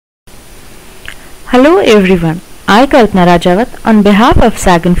Hello everyone, I Kalpana Rajawat on behalf of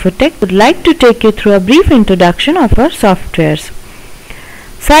Challan Printing would like to take you through a brief introduction of our softwares.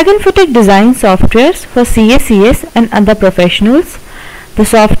 Challan Printing designs softwares for CA/CS and other professionals. The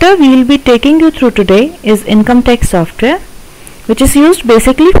software we will be taking you through today is income tax software, which is used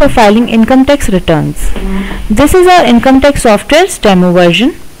basically for filing income tax returns. This is our income tax software's demo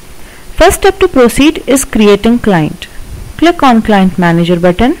version. First step to proceed is creating client. Click on Client Manager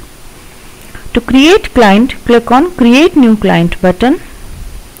button. To create client, click on Create New Client button.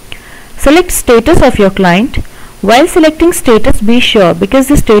 Select status of your client. While selecting status, be sure because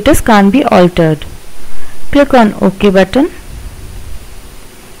the status can't be altered. Click on OK button.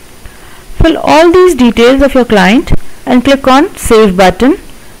 Fill all these details of your client and click on Save button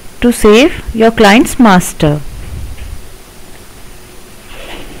to save your client's master.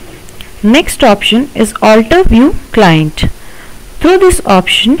 Next option is Alter View Client. Through this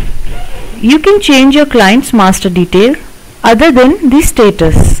option, you can change your client's master detail other than the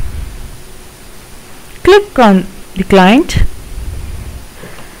status. Click on the client.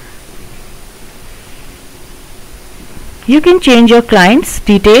 You can change your client's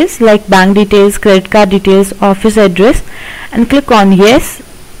details like bank details, credit card details, office address, and click on Yes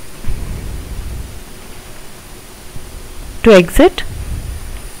to exit.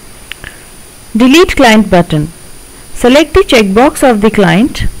 Delete Client button. Select the checkbox of the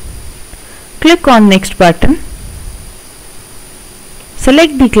client. Click on Next button.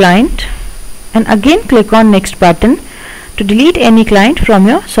 Select the client and again click on Next button to delete any client from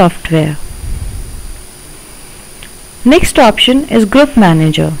your software. Next option is Group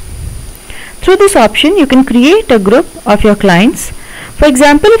Manager. Through this option you can create a group of your clients. For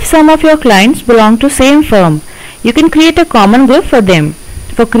example, if some of your clients belong to same firm, you can create a common group for them.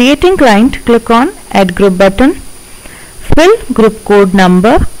 For creating client, click on Add Group button. Fill group code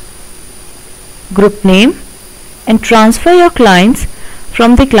number, group name, and transfer your clients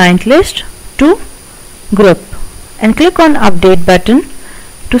from the client list to group and click on Update button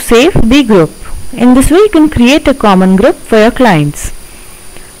to save the group. In this way you can create a common group for your clients.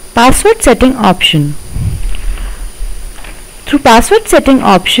 Password setting option. Through password setting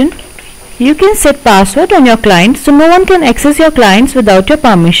option, you can set password on your client so no one can access your clients without your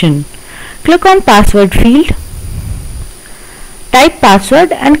permission. Click on Password field. Type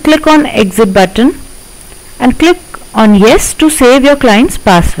password and click on Exit button and click on Yes to save your client's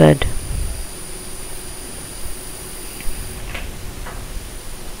password.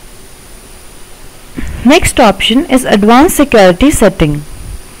 Next option is Advanced Security Setting.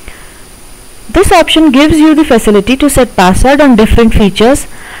 This option gives you the facility to set password on different features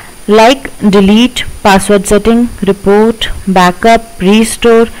like delete, password setting, report, backup,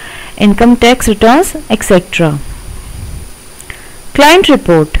 restore, income tax returns, etc. Client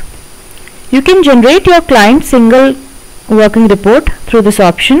report. You can generate your client's single working report through this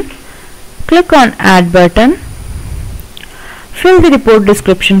option. Click on Add button. Fill the report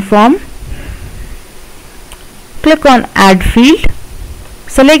description form. Click on Add field.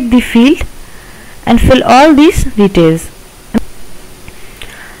 Select the field and fill all these details.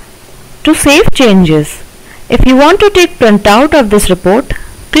 To save changes, if you want to take printout of this report,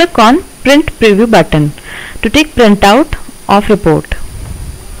 click on Print Preview button to take printout of report.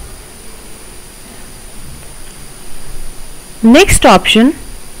 Next option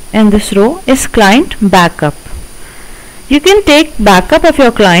in this row is Client Backup. You can take backup of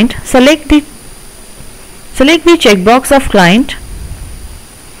your client. Select the checkbox of client.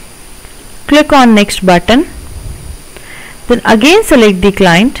 Click on Next button. Then again select the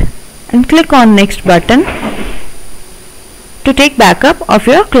client and click on Next button to take backup of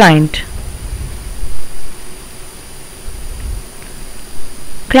your client.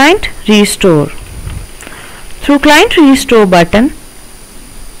 Client Restore. Through Client Restore button,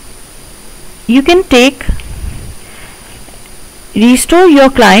 you can restore your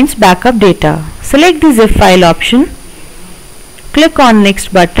client's backup data. Select the zip file option. Click on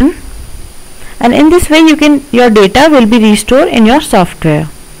Next button, and in this way your data will be restored in your software.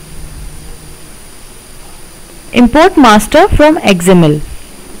 Import master from XML.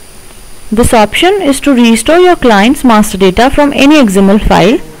 This option is to restore your client's master data from any XML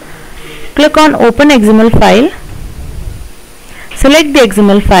file. Click on Open XML file. Select the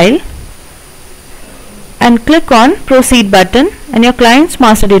XML file and click on Proceed button and your client's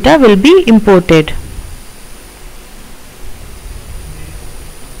master data will be imported.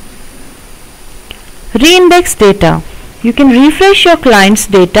 Reindex data. You can refresh your client's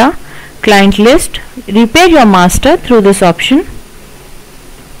data, client list, repair your master through this option.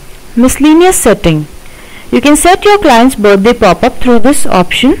 Miscellaneous setting. You can set your client's birthday pop-up through this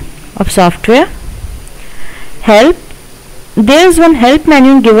option of software. Help. There is one help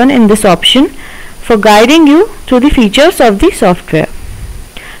menu given in this option for guiding you through the features of the software.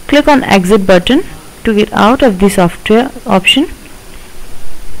 Click on Exit button to get out of the software option.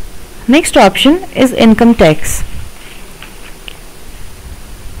 Next option is Income Tax.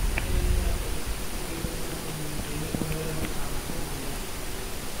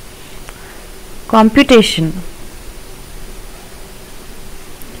 Computation.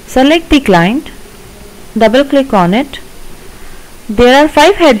 Select the client, double click on it. There are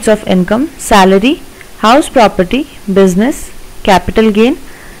 5 heads of income: salary, house property, business, capital gain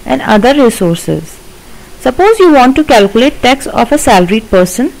and other resources. Suppose you want to calculate tax of a salaried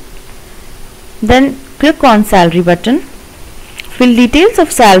person, then click on Salary button. Fill details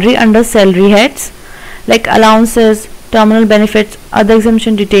of salary under salary heads like allowances, terminal benefits, other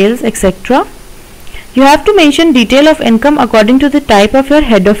exemption details, etc. You have to mention detail of income according to the type of your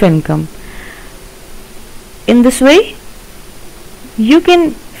head of income. In this way, you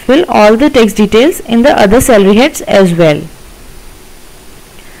can fill all the tax details in the other salary heads as well.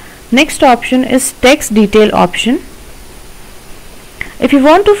 Next option is Tax Detail option. If you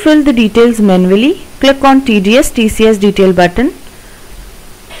want to fill the details manually, click on TDS TCS Detail button.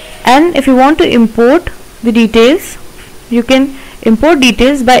 And if you want to import the details, you can import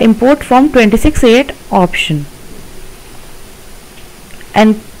details by Import Form 26A option.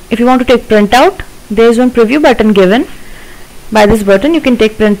 And if you want to take printout, there is one preview button given. By this button you can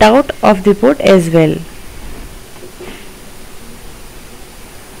take printout of the report as well.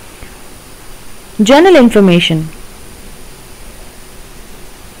 Journal information.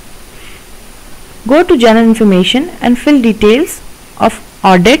 Go to Journal information and fill details of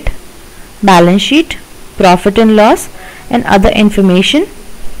audit, balance sheet, profit and loss and other information.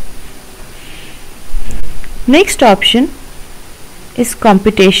 Next option is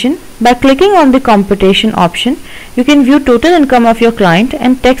Computation. By clicking on the Computation option, you can view total income of your client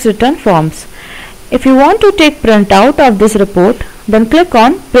and tax return forms. If you want to take printout of this report, then click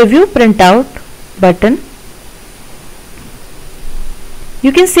on Preview Printout button.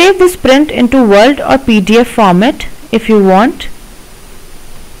 You can save this print into Word or PDF format if you want.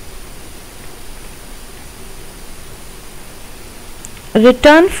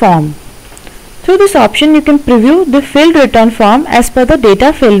 Return form. Through this option you can preview the filled return form as per the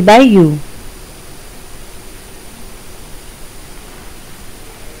data filled by you.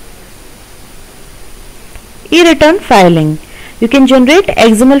 E-return filing. You can generate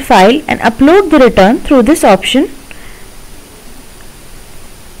XML file and upload the return through this option.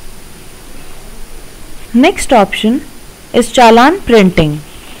 Next option is Challan Printing.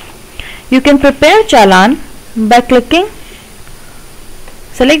 You can prepare Challan by clicking,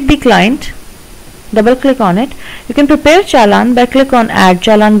 select the client, double click on it. You can prepare Challan by click on Add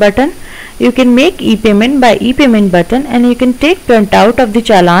Challan button. You can make e-payment by e-payment button, and you can take printout of the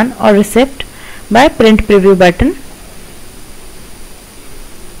Challan or receipt by Print Preview button.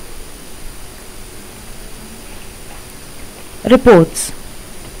 Reports.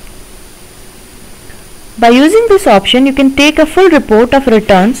 By using this option, you can take a full report of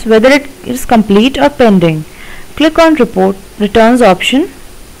returns, whether it is complete or pending. Click on Report Returns option,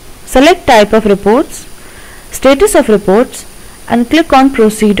 select Type of Reports, Status of Reports, and click on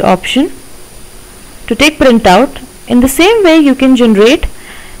Proceed option to take printout. In the same way, you can generate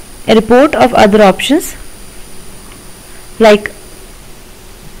a report of other options like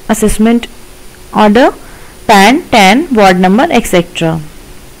assessment order, PAN, TAN, ward number, etc.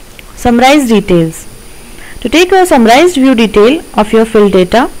 Summarize details. To take a summarized view detail of your fill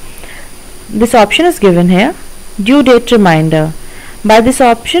data, this option is given here. Due date reminder. By this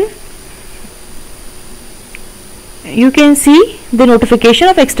option, you can see the notification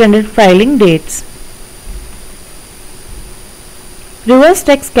of extended filing dates. Reverse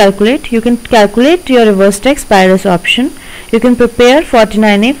tax calculate. You can calculate your reverse tax by this option. You can prepare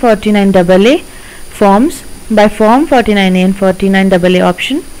 49A, 49AA forms by Form 49A and 49AA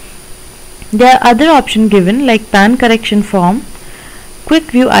option. There are other options given like PAN correction form, Quick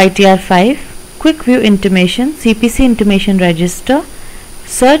View ITR 5, Quick View Intimation, CPC Intimation Register,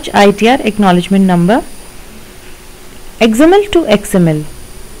 Search ITR Acknowledgement Number, XML to XML.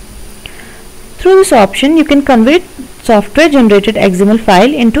 Through this option, you can convert software generated XML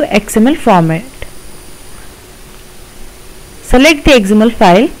file into XML format. Select the XML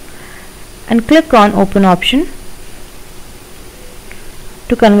file and click on Open option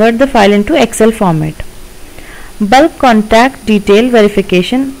to convert the file into Excel format. Bulk contact detail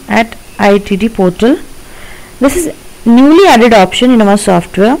verification at ITD portal. This is newly added option in our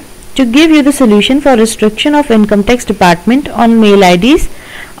software to give you the solution for restriction of income tax department on mail IDs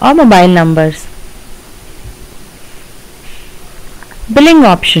or mobile numbers. Billing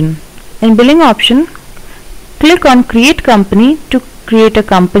option. In billing option, click on Create Company to create a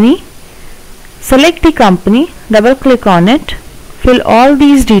company. Select the company, double click on it, fill all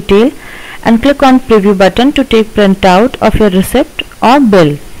these details and click on Preview button to take printout of your receipt or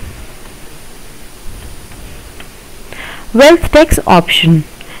bill. Wealth tax option.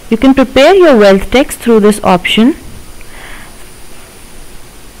 You can prepare your wealth tax through this option.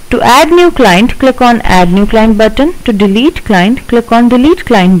 To add new client, click on Add New Client button. To delete client, click on Delete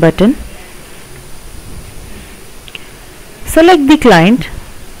Client button. Select the client,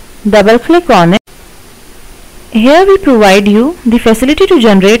 double click on it. Here we provide you the facility to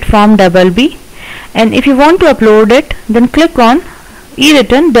generate Form BB, and if you want to upload it, then click on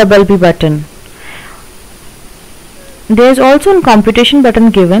E-Return BB button. There is also a computation button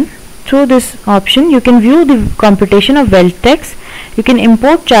given. Through this option, you can view the computation of wealth tax. You can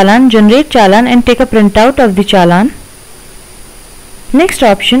import challan, generate challan and take a printout of the challan. Next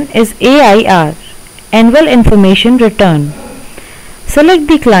option is AIR, Annual Information Return. Select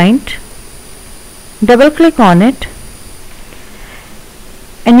the client, double click on it,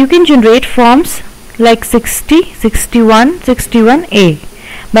 and you can generate forms like 60, 61, 61A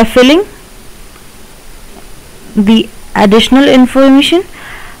by filling the additional information,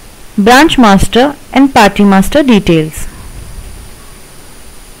 branch master and party master details.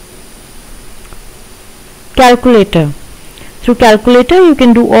 Calculator. Through calculator you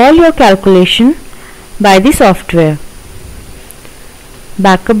can do all your calculation by the software.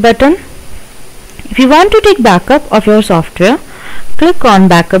 Backup button. If you want to take backup of your software, click on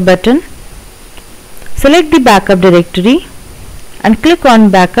Backup button, select the backup directory and click on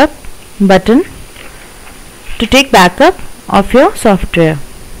Backup button to take backup of your software.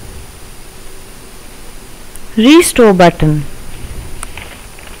 Restore button.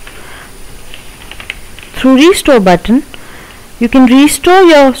 Through Restore button, you can restore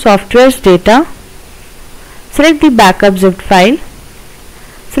your software's data. Select the backup zipped file,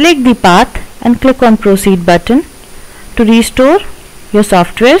 select the path and click on Proceed button to restore your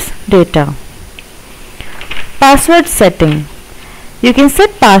software's data. Password setting. You can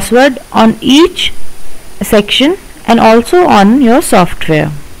set password on each section and also on your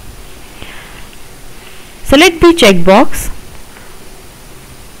software. Select the checkbox,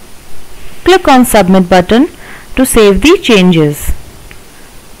 click on Submit button to save the changes,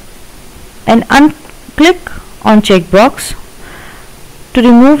 and click on checkbox to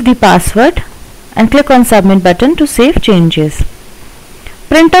remove the password and click on Submit button to save changes.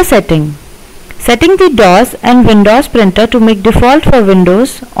 Printer setting. Setting the DOS and Windows printer to make default for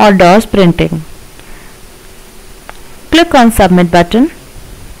Windows or DOS printing. Click on Submit button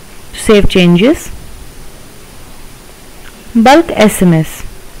to save changes. Bulk SMS.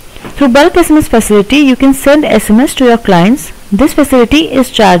 Through bulk SMS facility, you can send SMS to your clients. This facility is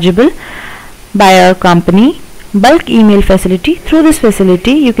chargeable by our company. Bulk email facility. Through this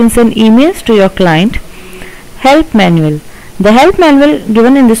facility, you can send emails to your client. Help manual. The help manual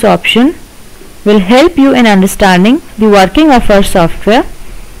given in this option will help you in understanding the working of our software.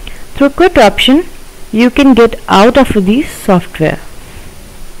 Through quit option, you can get out of the software.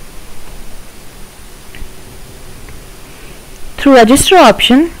 Through register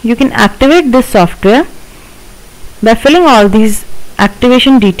option, you can activate this software by filling all these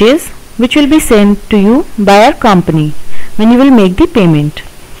activation details, which will be sent to you by our company when you will make the payment.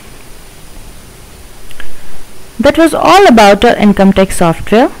 That was all about our income tax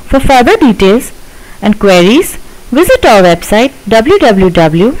software. For further details and queries, visit our website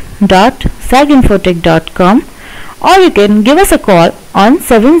www.saginfotech.com, or you can give us a call on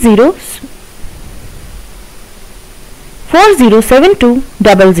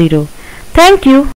 70407200. Thank you.